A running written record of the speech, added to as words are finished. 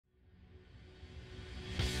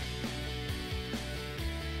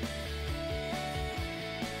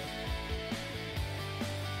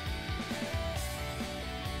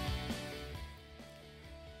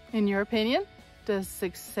In your opinion, does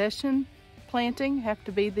succession planting have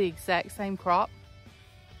to be the exact same crop?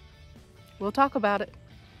 We'll talk about it.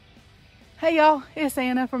 Hey y'all, it's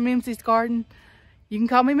Anna from Mimsy's Garden. You can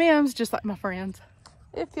call me Mims, just like my friends.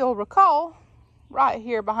 If you'll recall, right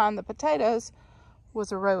here behind the potatoes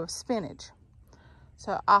was a row of spinach.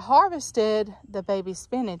 So I harvested the baby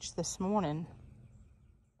spinach this morning.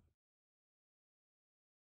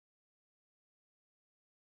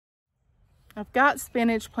 I've got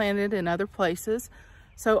spinach planted in other places,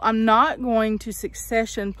 so I'm not going to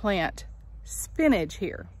succession plant spinach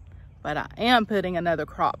here, but I am putting another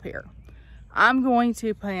crop here. I'm going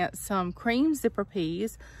to plant some cream zipper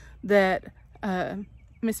peas that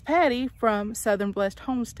Miss Patty from Southern Blessed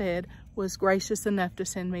Homestead was gracious enough to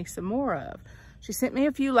send me some more of. She sent me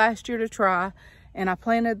a few last year to try, and I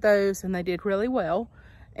planted those and they did really well.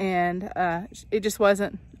 And it just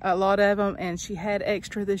wasn't a lot of them, and she had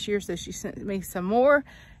extra this year, so she sent me some more.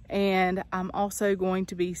 And I'm also going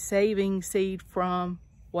to be saving seed from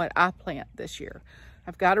what I plant this year.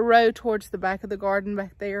 I've got a row towards the back of the garden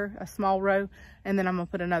back there, a small row, and then I'm gonna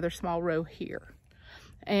put another small row here.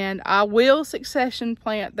 And I will succession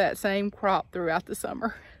plant that same crop throughout the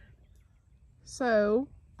summer. So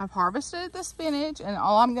I've harvested the spinach, and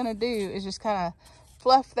all I'm gonna do is just kind of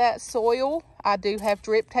fluff that soil. I do have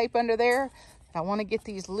drip tape under there. I want to get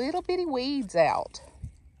these little bitty weeds out.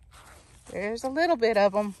 There's a little bit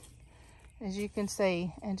of them, as you can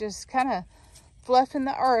see, and just kind of fluffing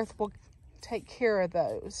the earth will take care of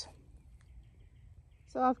those.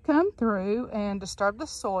 So I've come through and disturbed the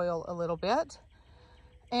soil a little bit,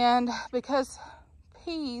 and because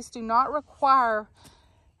peas do not require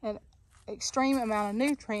an extreme amount of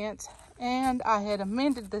nutrients, and I had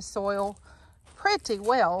amended the soil pretty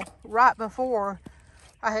well right before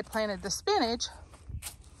I had planted the spinach,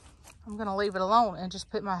 I'm gonna leave it alone and just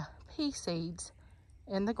put my pea seeds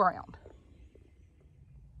in the ground.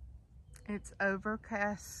 It's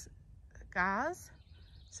overcast, guys,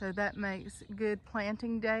 so that makes good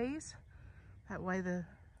planting days. That way the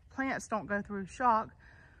plants don't go through shock.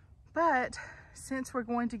 But since we're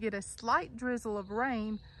going to get a slight drizzle of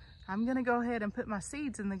rain, I'm gonna go ahead and put my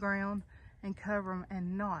seeds in the ground and cover them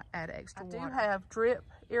and not add extra water. I do have drip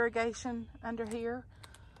irrigation under here.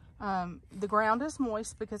 The ground is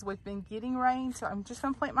moist because we've been getting rain, so I'm just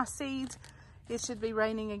gonna plant my seeds. It should be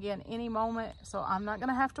raining again any moment, so I'm not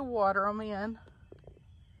gonna have to water them in.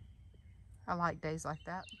 I like days like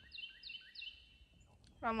that.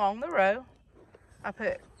 Along the row, I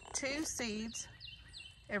put 2 seeds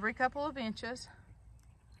every couple of inches,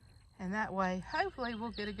 and that way, hopefully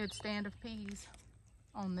we'll get a good stand of peas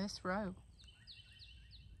on this row.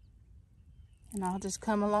 And I'll just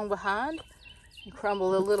come along behind and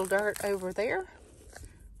crumble a little dirt over there,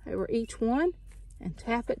 over each one, and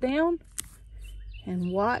tap it down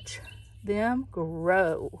and watch them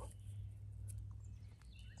grow.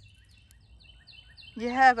 You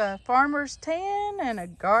have a farmer's tan and a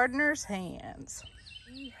gardener's hands.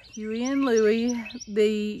 Huey and Louie,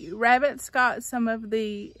 the rabbits got some of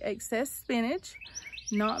the excess spinach,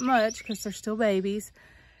 not much because they're still babies,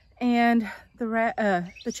 and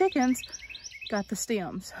the chickens got the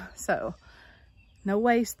stems, so no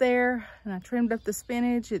waste there. And I trimmed up the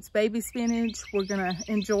spinach. It's baby spinach. We're gonna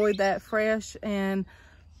enjoy that fresh, and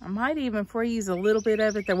I might even freeze a little bit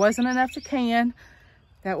of it. There wasn't enough to can.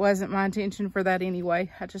 That wasn't my intention for that anyway.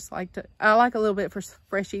 I like a little bit for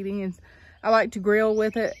fresh eating, and I like to grill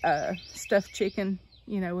with it, stuffed chicken,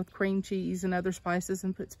 you know, with cream cheese and other spices,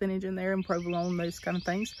 and put spinach in there and provolone, those kind of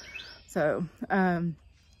things. So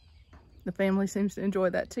the family seems to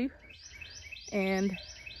enjoy that too. And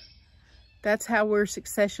that's how we're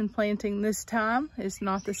succession planting this time. It's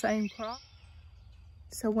not the same crop.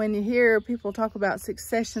 So when you hear people talk about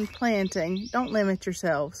succession planting, don't limit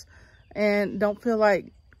yourselves. And don't feel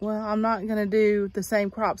like, well, I'm not gonna do the same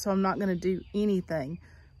crop, so I'm not gonna do anything.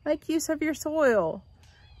 Make use of your soil.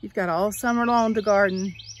 You've got all summer long to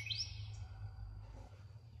garden.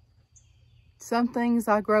 Some things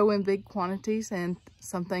I grow in big quantities, and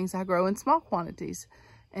some things I grow in small quantities.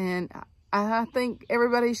 And I think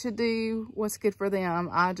everybody should do what's good for them.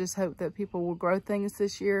 I just hope that people will grow things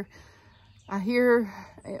this year. I hear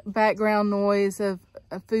background noise of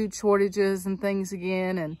food shortages and things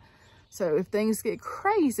again. And so if things get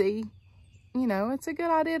crazy, you know, it's a good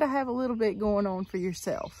idea to have a little bit going on for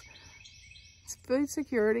yourself. It's food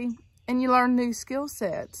security, and you learn new skill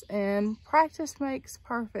sets, and practice makes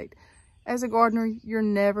perfect. As a gardener, you're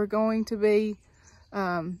never going to be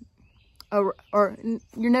or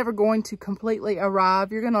you're never going to completely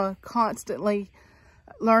arrive. You're going to constantly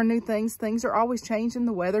learn new things. Things are always changing.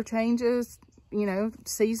 The weather changes, you know,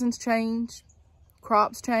 seasons change,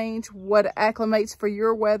 crops change. What acclimates for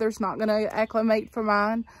your weather's not going to acclimate for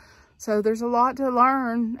mine. So there's a lot to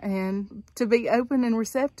learn and to be open and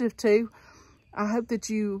receptive to. I hope that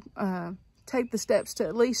you take the steps to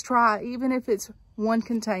at least try, even if it's one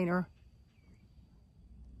container.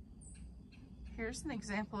 Here's an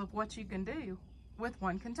example of what you can do with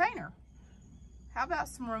one container. How about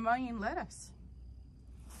some romaine lettuce?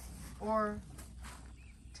 Or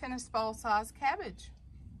tennis ball size cabbage?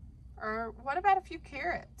 Or what about a few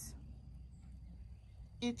carrots?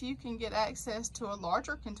 If you can get access to a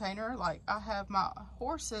larger container, like I have my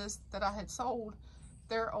horses that I had sold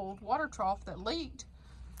their old water trough that leaked,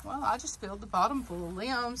 well, I just filled the bottom full of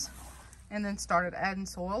limbs and then started adding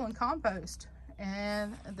soil and compost.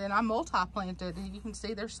 And then I multi-planted, and you can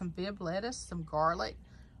see there's some bib lettuce, some garlic,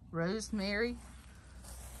 rosemary.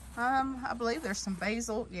 I believe there's some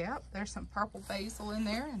basil. Yep, there's some purple basil in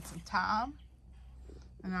there and some thyme.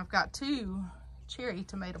 And I've got 2 cherry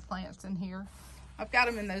tomato plants in here. I've got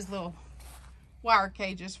them in those little wire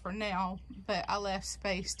cages for now, but I left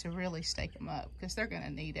space to really stake them up because they're going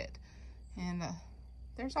to need it. And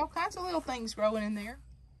there's all kinds of little things growing in there.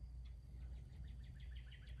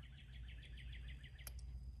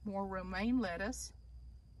 More romaine lettuce.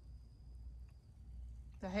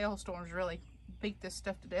 The hailstorms really beat this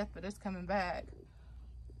stuff to death, but it's coming back.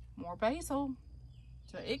 More basil.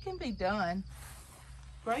 So it can be done.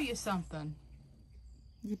 Grow you something.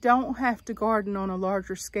 You don't have to garden on a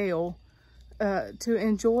larger scale to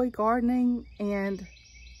enjoy gardening and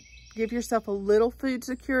give yourself a little food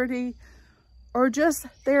security or just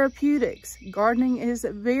therapeutics. Gardening is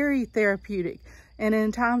very therapeutic. And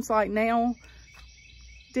in times like now,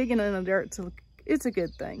 digging in the dirt, it's a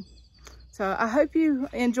good thing. So I hope you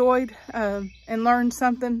enjoyed and learned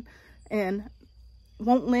something and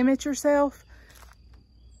won't limit yourself.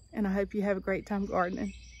 And I hope you have a great time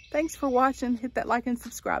gardening. Thanks for watching. Hit that like and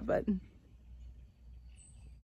subscribe button.